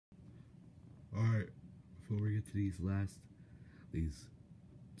Alright, before we get to these last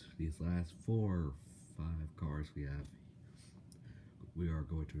 4 or 5 cars we are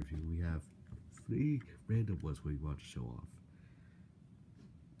going to review. We have 3 random ones we want to show off.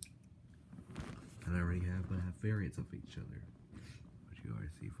 And I already have variants of each other. But you already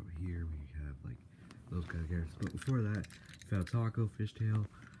see from here, we have like those kind of characters. But before that, we found Taco, Fishtail,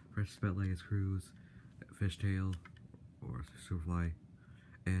 Fresh Spent Cruise, Fishtail, or Superfly,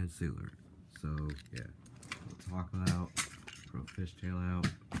 and Sailor. So yeah, we'll talk about from Fishtail out,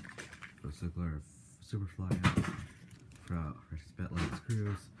 from Sailor, Superfly out, from Fresh Spent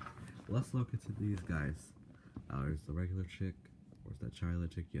Cruise. Let's look into these guys. There's the regular chick, or is that China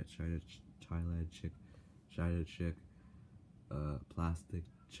chick? Yeah, Thailand chick, China chick, plastic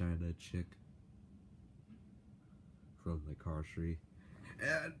China chick from the Car Tree,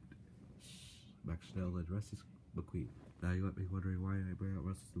 and Max Chanel and Rusty's McQueen. Now you might be wondering why I bring out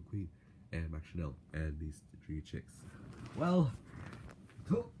Rusty's McQueen and Max Chanel and these 3 chicks. Well,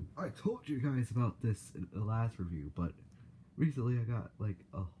 I told you guys about this in the last review, but recently I got like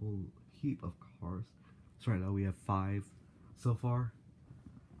a whole heap of cars. So right now we have 5 so far.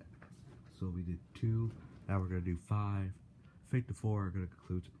 So we did 2, now we're gonna do 5. Fake to 4 are gonna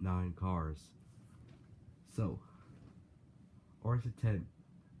conclude 9 cars. So, or is it 10?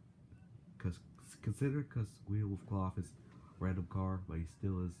 Because Wheel with Cloth is a random car, but he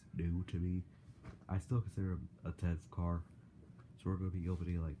still is new to me. I still consider him a 10th car. So we're gonna be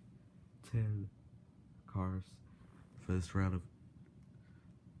opening like 10 cars for this round of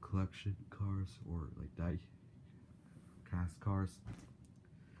collection cars, or like die cast cars.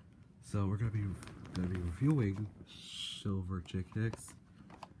 So we're gonna be reviewing Silver Chick Hicks,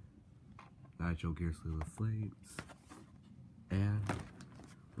 Nigel Gearsley with Flames, and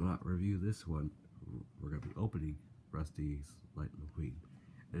we'll not review this one. We're gonna be opening Rusty's Lightning McQueen.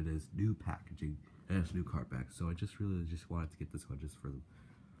 It is new packaging and it's new card back. So I really wanted to get this one just for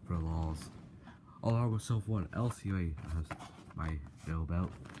lols. Along with someone else you might know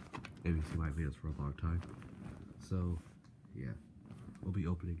about. Maybe you might be us for a long time. So yeah, we'll be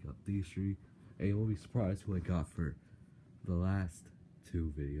opening up these 3, and you'll be surprised who I got for the last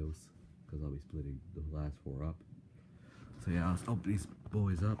 2 videos, because I'll be splitting the last 4 up. So yeah, let's open these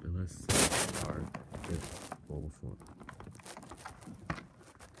boys up and let's start this mobile form.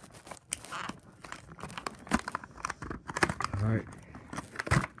 Alright.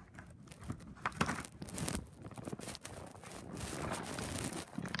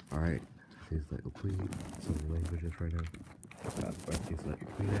 Alright, here's like a queen, some languages right now. Here's like a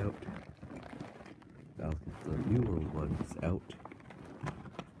queen out. Now let's get the newer ones out.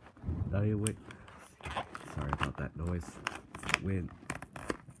 Now you wait. Sorry about that noise. It's the wind.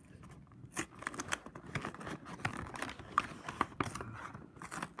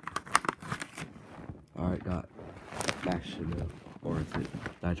 Alright, got Max Chanel, or is it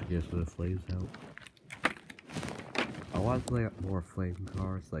Nigel Gears with the Flames out? I want to play up more flame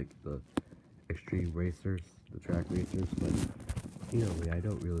cars, like the extreme racers, the track racers, but you know me, I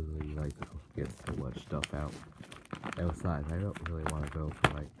don't really like to get so much stuff out. And besides, I don't really want to go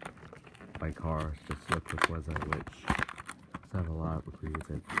for like my cars, just look for ones on which have a lot of McQueens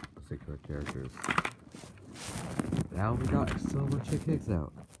and particular characters. Now we got Silver Chick Hicks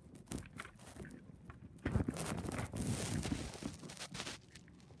out.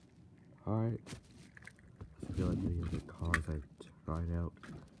 Alright. I feel like any of the cars I've tried out,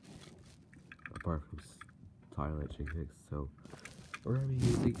 apart from Thailand Chick Hicks, so we're gonna be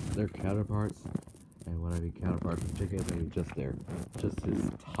using their counterparts. And when I mean counterparts from Chick Hicks, I mean just his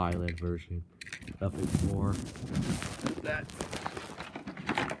Thailand version. Nothing more than that.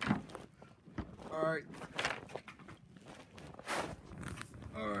 Alright.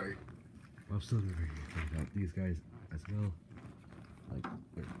 Alright. I'm still gonna bring out these guys as well. Like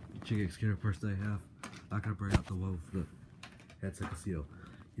the Chick Hicks counterparts that I have. Not gonna bring out the one with the headset casino.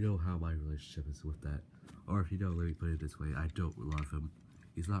 You know how my relationship is with that. Or if you don't, let me put it this way, I don't love him.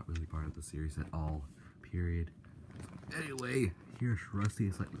 He's not really part of the series at all. Period. Anyway, here's Rusty.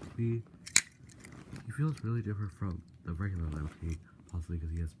 It's like McQueen. He feels really different from the regular McQueen, possibly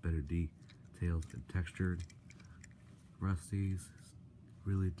because he has better details and textured. Rusty's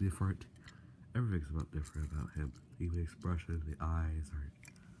really different. Everything's different about him. Even the expression, the eyes are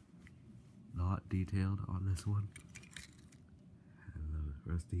not detailed on this one. And the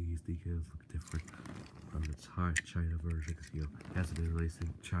Rusty's details look different on the China version, because he hasn't been released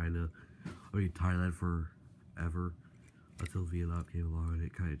in Thailand forever, until Vietnam came along and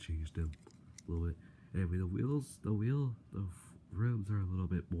it kind of changed him a little bit. Anyway, the rims are a little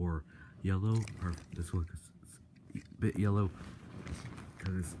bit more yellow, or this one is a bit yellow,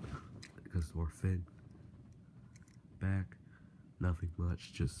 because because it's more fin. Back, nothing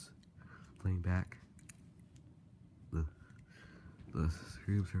much, just plain back. The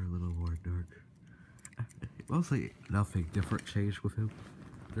screams are a little more dark. Mostly nothing different changed with him.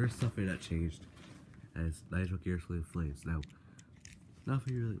 There's something that changed, and it's Nigel, Gearsley, and Flames. Now,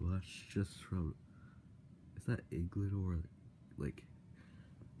 nothing really much, just from, is that England or like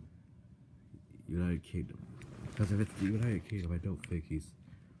United Kingdom? Because if it's the United Kingdom, I don't think he's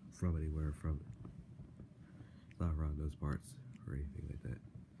from anywhere from, not around those parts or anything like that.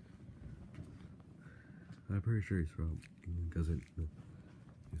 I'm pretty sure he's from England because it,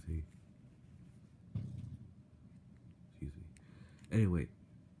 you see. Excuse me. Anyway,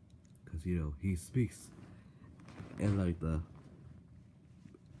 because you know, he speaks in like the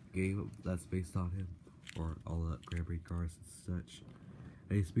game that's based on him, or all the Grand Prix cars and such.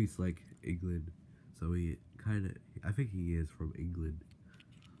 And he speaks like England, so he kind of, I think he is from England.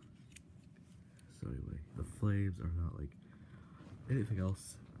 So anyway, the flames are not like anything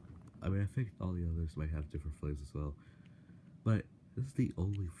else. I mean, I think all the others might have different flames as well, but this is the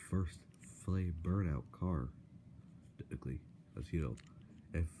only first flame burnout car, typically. As you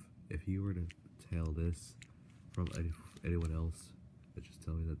know, if you were to tell this from anyone else, and just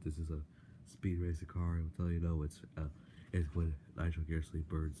tell me that this is a speed racer car, I would tell you no, it's when Nigel Gearsley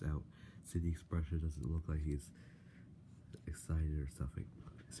burns out. See, the expression doesn't look like he's excited or something.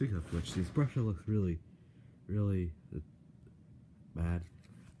 Speaking of which, the expression looks really, really bad.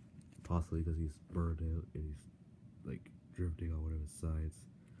 Possibly because he's burned out and he's like drifting on one of his sides.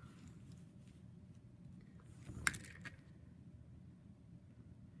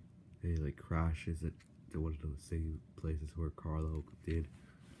 And he like crashes it to one of the same places where Carlo did.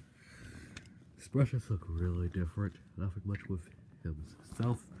 Expressions look really different. Nothing much with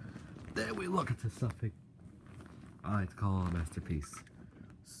himself. Then we look into something I like to call a masterpiece.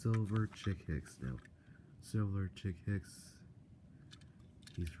 Silver Chick Hicks now. Silver Chick Hicks.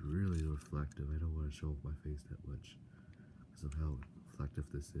 He's really reflective. I don't want to show off my face that much because of how reflective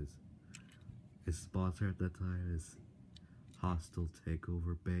this is. His sponsor at that time is Hostile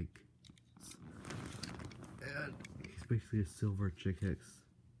Takeover Bank. And he's basically a silver Chick Hicks.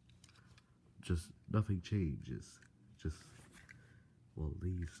 Just nothing changes. Just, well,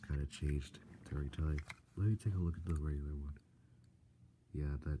 leaves kind of changed during time. Let me take a look at the regular one.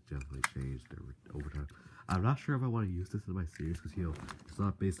 Yeah, that definitely changed over time. I'm not sure if I want to use this in my series because, you know, it's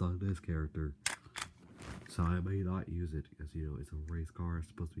not based on this character. So I may not use it because, you know, it's a race car. It's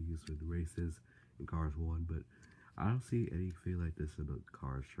supposed to be used in races in Cars 1, but I don't see anything like this in the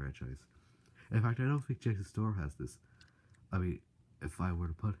Cars franchise. In fact, I don't think Jason Storm has this. I mean, if I were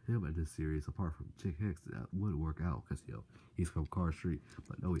to put him in this series apart from Chick Hicks, that would work out because, you know, he's from Car Street,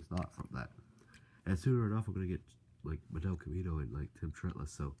 but no, he's not from that. And sooner enough, we're going to get, like, Madel Camino and, like, Tim Tretless,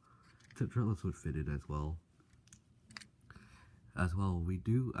 so Tim Tretless would fit in as well. We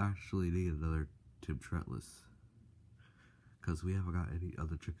do actually need another Tim Tretless, because we haven't got any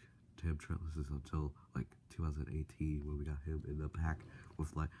other Tim Tretlesses until, like, 2018, when we got him in the pack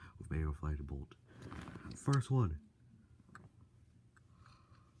with Mayo Flight and Bolt. First one.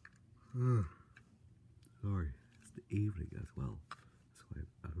 Sorry, it's the evening as well. That's why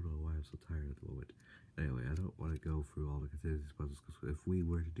I don't know why I'm so tired at the moment. Anyway, I don't want to go through all the contingency puzzles because if we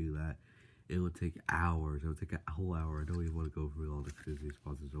were to do that, it would take hours. It would take a whole hour. I don't even want to go through all the contingency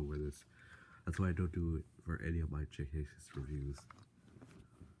puzzles over this. That's why I don't do it for any of my Chick Hicks reviews,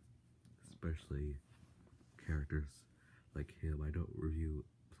 especially characters like him. I don't review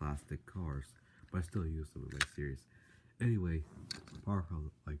plastic cars, but I still use them in my series. Anyway, apart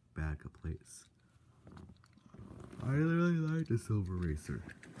from like bad complaints, I really like the Silver Racer.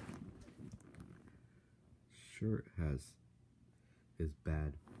 Sure, it has his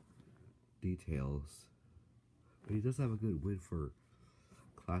bad details, but he does have a good win for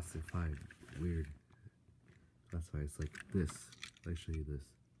classified weird. That's why it's like this. Let me show you this.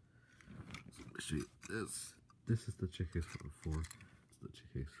 So let me show you this. This is the Chick Hicks from before. It's the Chick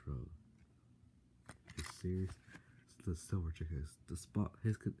Hicks from his series. It's the Silver Chick Hicks. The spot,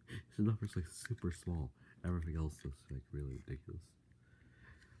 his number's like super small. Everything else looks like really ridiculous.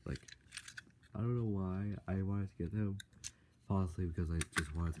 Like, I don't know why I wanted to get him. Honestly, because I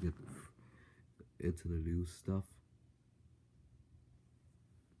just wanted to get into the new stuff.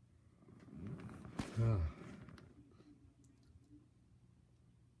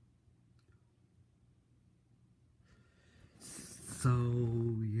 So,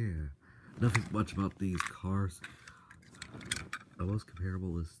 yeah. Nothing much about these cars. The most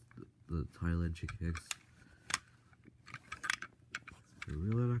comparable is the Thailand Chick Hicks. They're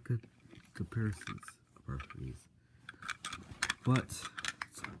really not good comparisons apart from these. But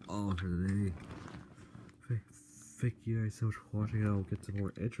it's all for the day. Thank you guys so much for watching. I'll get to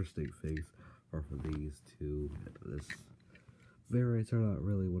more interesting things apart from these two. This variants are not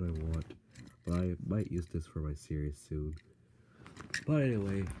really what I want, but I might use this for my series soon. But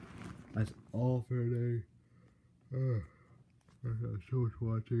anyway, that's all for today. Thank you so much for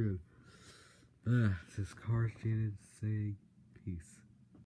watching it. This is Carson saying peace.